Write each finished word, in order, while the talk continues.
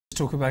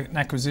talk about an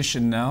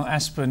acquisition now.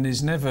 Aspen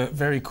is never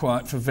very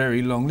quiet for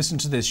very long. Listen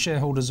to this.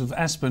 Shareholders of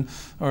Aspen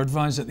are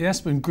advised that the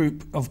Aspen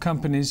Group of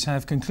companies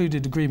have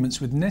concluded agreements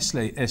with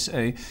Nestle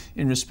SA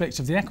in respect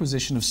of the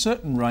acquisition of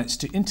certain rights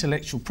to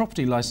intellectual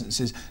property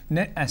licenses,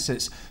 net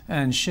assets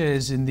and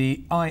shares in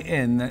the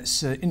IN,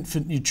 that's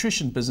infant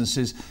nutrition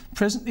businesses,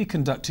 presently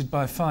conducted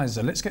by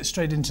Pfizer. Let's get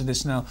straight into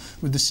this now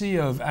with the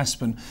CEO of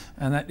Aspen,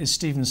 and that is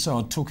Stephen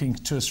Sard, talking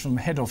to us from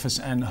head office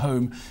and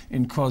home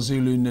in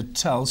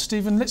KwaZulu-Natal.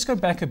 Stephen, let's go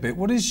back a bit.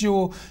 What is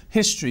your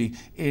history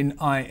in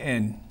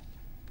IN?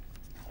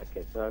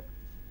 Okay, so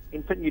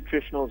infant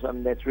nutritionals,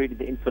 that's really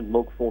the infant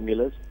milk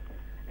formulas,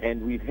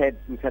 and we've had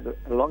a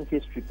long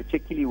history,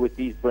 particularly with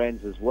these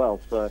brands as well.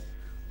 So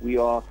we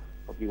are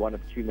probably one of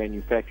two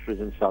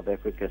manufacturers in South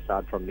Africa,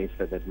 aside from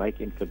Nestle, that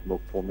make infant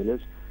milk formulas.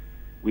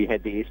 We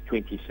had the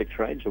S26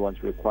 range, the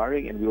ones we're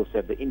acquiring, and we also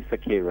have the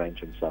Pharmacare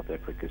range in South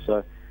Africa.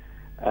 So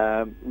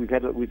we've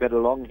had a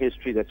long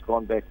history that's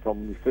gone back from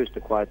when we first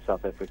acquired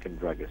South African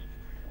druggists.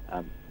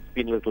 It's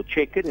been a little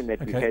checkered in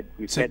that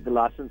we've had the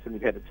license and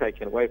we've had it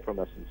taken away from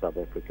us in South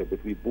Africa,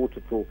 but we've bought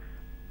it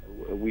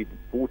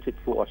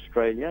for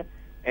Australia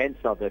and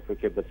South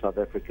Africa, but South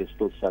Africa is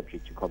still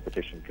subject to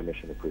Competition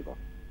Commission approval.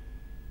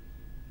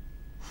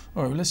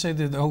 All right, well, let's say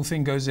that the whole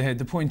thing goes ahead.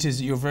 The point is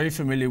that you're very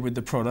familiar with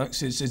the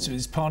products.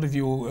 It's part of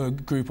your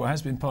group, or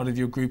has been part of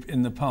your group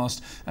in the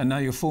past, and now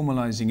you're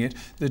formalising it.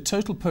 The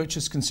total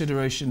purchase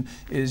consideration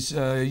is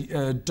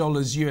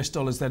US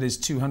dollars, that is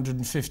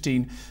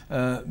 215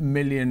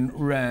 million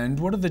rand.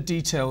 What are the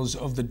details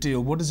of the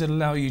deal? What does it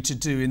allow you to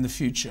do in the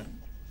future?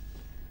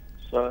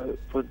 So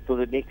for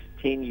the next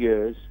 10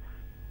 years,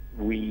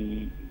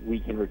 we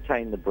can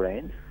retain the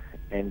brand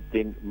and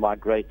then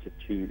migrate it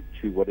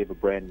to whatever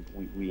brand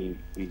we're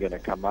going to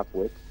come up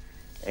with.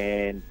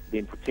 And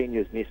then for 10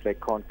 years, Nestle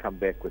can't come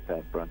back with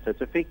that brand. So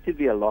it's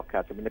effectively a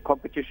lockout. I mean, the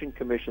competition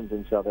commissions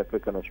in South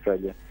Africa and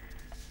Australia,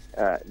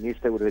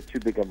 Nestle would have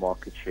too big a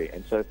market share.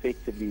 And so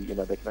effectively,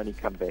 they can only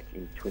come back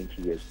in 20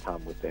 years'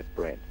 time with that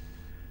brand.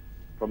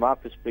 From our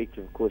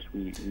perspective, of course,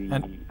 we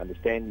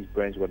understand these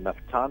brands have enough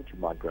time to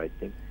migrate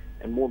them.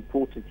 And more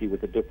importantly,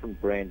 with a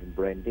different brand and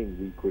branding,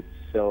 we could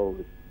sell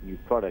the new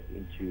product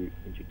into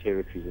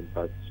territories in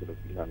both sort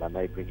of, our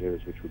neighbouring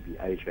areas, which would be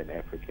Asia and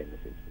Africa in this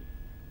instance.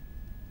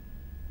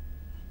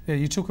 Yeah,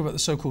 you talk about the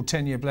so-called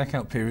 10-year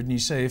blackout period, and you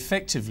say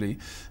effectively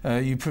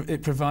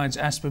it provides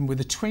Aspen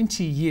with a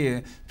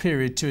 20-year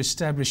period to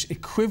establish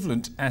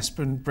equivalent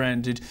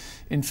Aspen-branded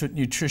infant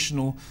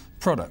nutritional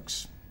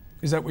products.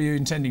 Is that what you're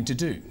intending to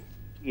do?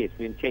 Yes,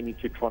 we're intending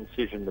to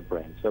transition the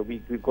brand. So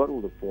we've got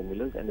all the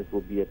formulas, and it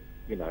will be it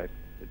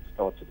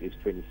starts at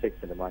S26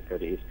 and it might go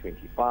to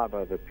S25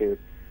 over a period,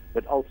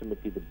 but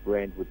ultimately the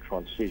brand would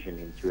transition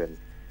into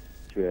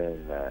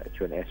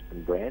an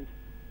Aspen brand.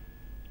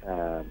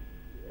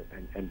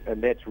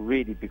 And that's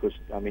really because,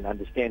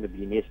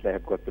 understandably, Nestle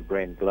have got the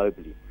brand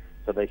globally.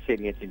 So they're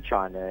selling it in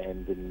China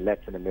and in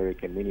Latin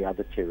America and many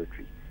other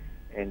territories.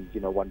 And,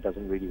 one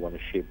doesn't really want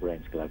to share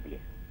brands globally.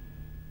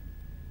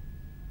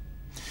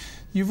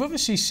 You've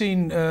obviously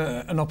seen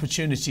an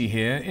opportunity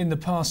here. In the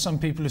past, some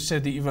people have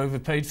said that you've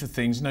overpaid for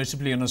things,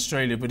 notably in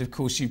Australia, but of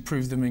course you've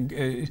proved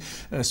them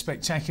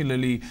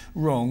spectacularly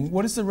wrong.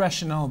 What is the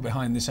rationale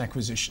behind this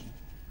acquisition?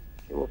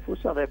 Well, for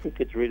South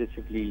Africa, it's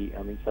relatively,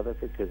 South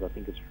Africa, I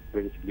think it's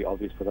relatively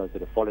obvious for those that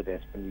have followed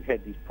Aspen. We've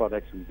had these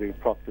products, we're very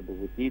profitable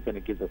with these, and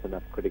it gives us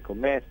enough critical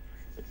mass.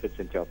 It fits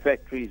into our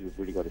factories, we've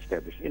really got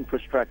established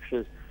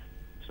infrastructures.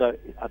 So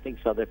I think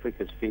South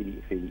Africa is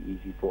fairly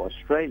easy. For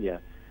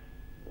Australia,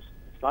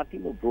 slightly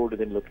more broader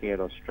than looking at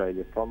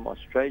Australia. From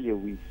Australia,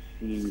 we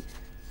see,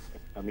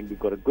 we've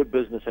got a good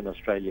business in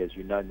Australia, as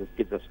you know, and this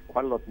gives us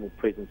quite a lot more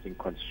presence in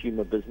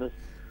consumer business,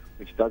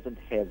 which doesn't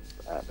have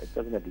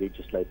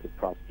legislative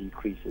price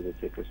decreases,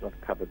 etc. It's not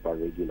covered by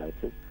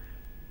regulators.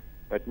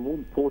 But more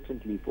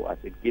importantly for us,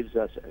 it gives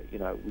us,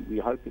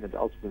 we're hoping that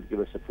ultimately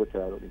give us a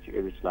foothold into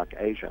areas like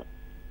Asia,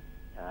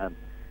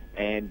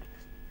 and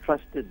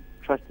trusted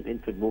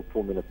infant milk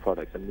formula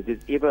products.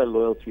 There's ever a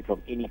loyalty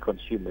from any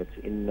consumer.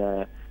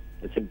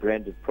 It's in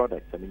branded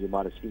products. You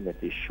might have seen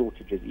that there's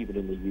shortages even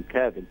in the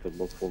UK of infant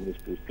milk formulas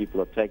because people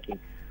are taking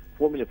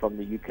formula from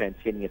the UK and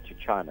sending it to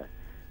China.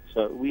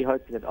 So we're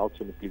hoping that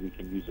ultimately we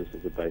can use this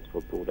as a base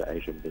for broader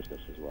Asian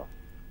business as well.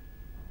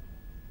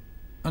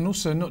 And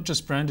also not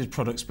just branded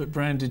products, but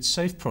branded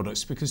safe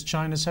products, because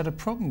China's had a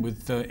problem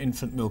with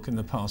infant milk in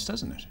the past,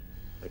 hasn't it?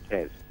 It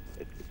has.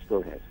 It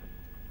still has.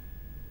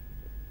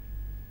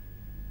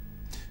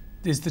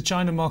 Is the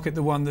China market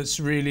the one that's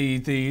really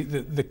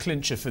the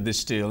clincher for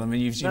this deal?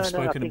 You've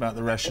spoken about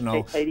the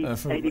rationale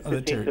for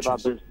other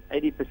territories.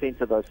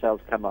 80% of those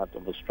sales come out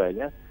of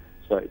Australia,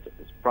 so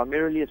it's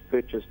primarily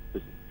fits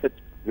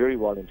very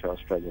well into our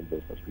Australian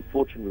business. We're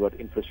fortunate we've got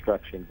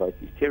infrastructure in both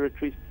these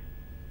territories.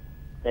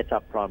 That's our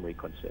primary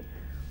concern.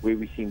 Where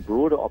we've seen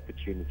broader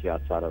opportunity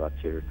outside of our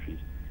territories,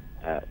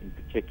 in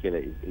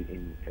particular,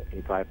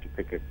 if I have to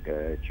pick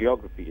a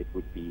geography, it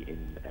would be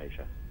in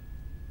Asia.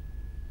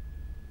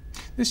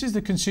 This is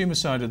the consumer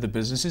side of the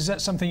business. Is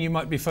that something you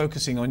might be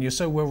focusing on? You're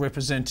so well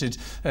represented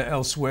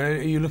elsewhere.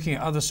 Are you looking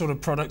at other sort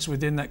of products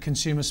within that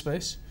consumer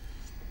space?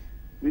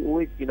 We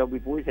always,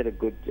 we've always had a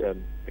good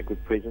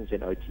presence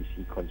in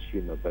OTC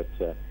consumer, but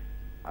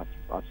I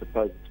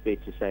suppose it's fair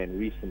to say in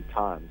recent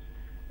times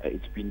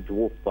it's been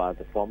dwarfed by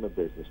the pharma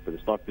business. But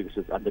it's not because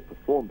it's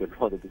underperformed, but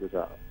rather because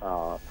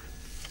our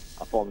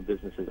pharma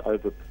business has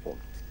overperformed.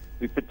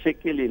 We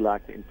particularly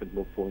like the infant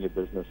milk formula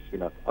business.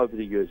 Over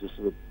the years, this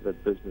is the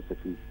business that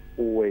we've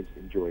always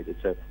enjoyed.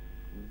 It's a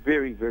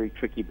very, very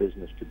tricky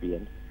business to be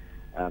in.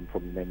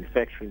 From a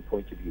manufacturing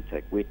point of view, you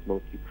take wet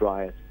milk, you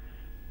dry it.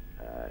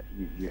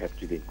 You have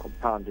to then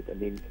compound it, and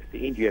then at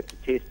the end you have to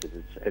test it.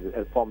 It's at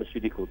a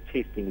pharmaceutical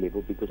testing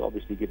level, because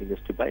obviously giving this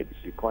to babies,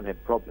 you can't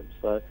have problems.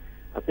 So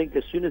I think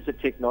as soon as the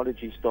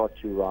technology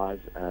starts to rise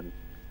and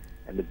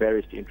the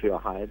barriers to entry are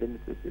higher, then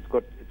it's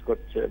got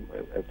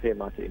a fair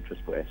amount of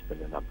interest for Aspen,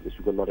 and because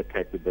we've got a lot of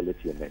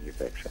capability in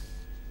manufacture.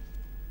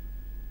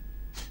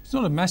 It's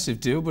not a massive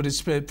deal, but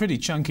it's pretty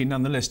chunky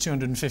nonetheless.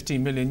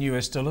 $250 million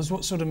US.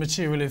 What sort of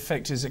material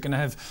effect is it going to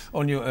have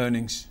on your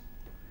earnings?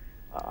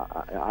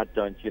 I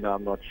don't,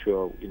 I'm not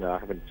sure. I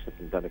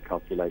haven't done a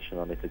calculation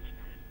on it.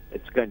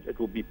 It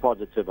will be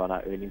positive on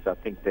our earnings. I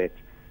think that,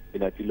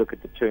 if you look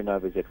at the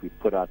turnovers that we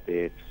put out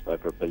there, it's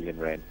over R1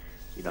 billion.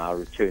 Our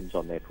returns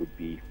on that would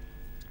be,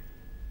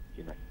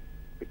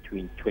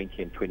 between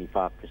 20 and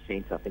 25%.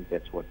 I think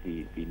that's what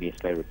the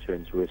Nestle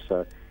returns were.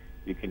 So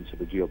you can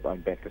sort of do your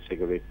own back a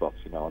cigarette box,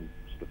 on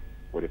sort of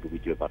whatever we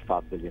do, about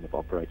 $5 billion of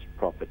operating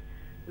profit.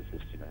 This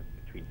is,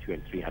 between 200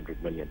 and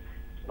 300 million.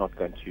 It's not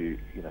going to,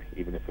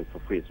 even if it's for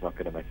free, it's not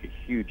going to make a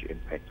huge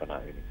impact on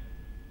our earnings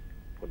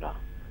for now.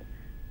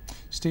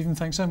 Stephen,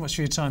 thanks so much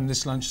for your time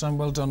this lunchtime.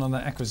 Well done on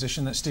that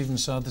acquisition. That's Stephen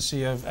Saad, the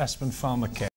CEO of Aspen Pharmacare.